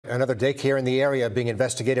Another daycare in the area being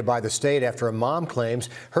investigated by the state after a mom claims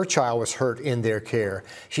her child was hurt in their care.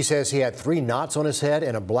 She says he had 3 knots on his head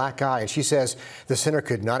and a black eye, and she says the center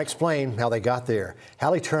could not explain how they got there.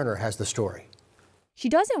 Hallie Turner has the story. She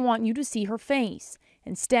doesn't want you to see her face.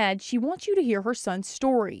 Instead, she wants you to hear her son's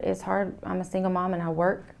story. It's hard. I'm a single mom and I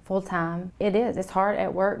work full time. It is. It's hard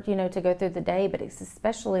at work, to go through the day, but it's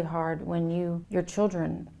especially hard when your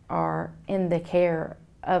children are in the care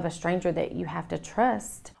of a stranger that you have to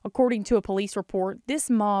trust. According to a police report, this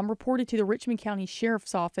mom reported to the Richmond County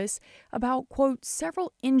Sheriff's Office about, quote,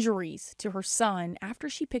 several injuries to her son after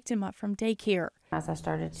she picked him up from daycare. As I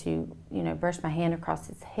started to, brush my hand across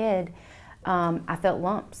his head, I felt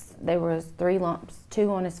lumps. There was 3 lumps,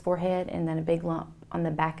 2 on his forehead and then a big lump on the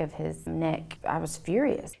back of his neck. I was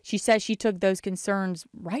furious. She says she took those concerns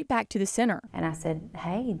right back to the center. And I said,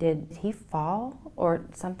 hey, did he fall or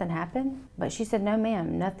something happen? But she said, no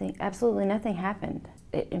ma'am, nothing, absolutely nothing happened.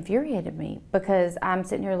 It infuriated me because I'm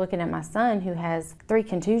sitting here looking at my son who has 3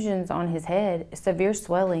 contusions on his head, severe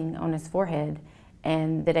swelling on his forehead,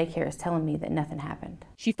 and the daycare is telling me that nothing happened.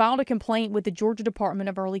 She filed a complaint with the Georgia Department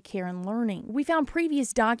of Early Care and Learning. We found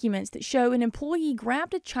previous documents that show an employee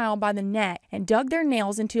grabbed a child by the neck and dug their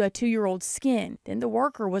nails into a 2-year-old's skin. Then the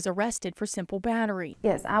worker was arrested for simple battery.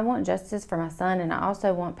 Yes, I want justice for my son, and I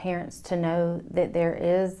also want parents to know that there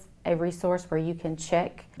is a resource where you can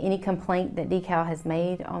check any complaint that DeKalb has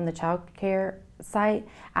made on the child care site.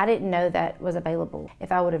 I didn't know that was available.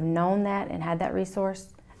 If I would have known that and had that resource,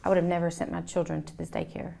 I would have never sent my children to this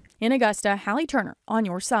daycare. In Augusta, Hallie Turner on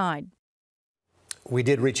your side. We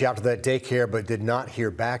did reach out to that daycare but did not hear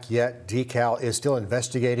back yet. DeKalb is still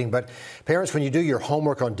investigating, but parents, when you do your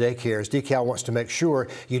homework on daycares, DeKalb wants to make sure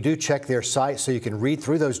you do check their site so you can read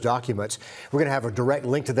through those documents. We're going to have a direct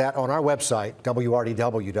link to that on our website,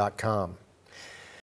 WRDW.com.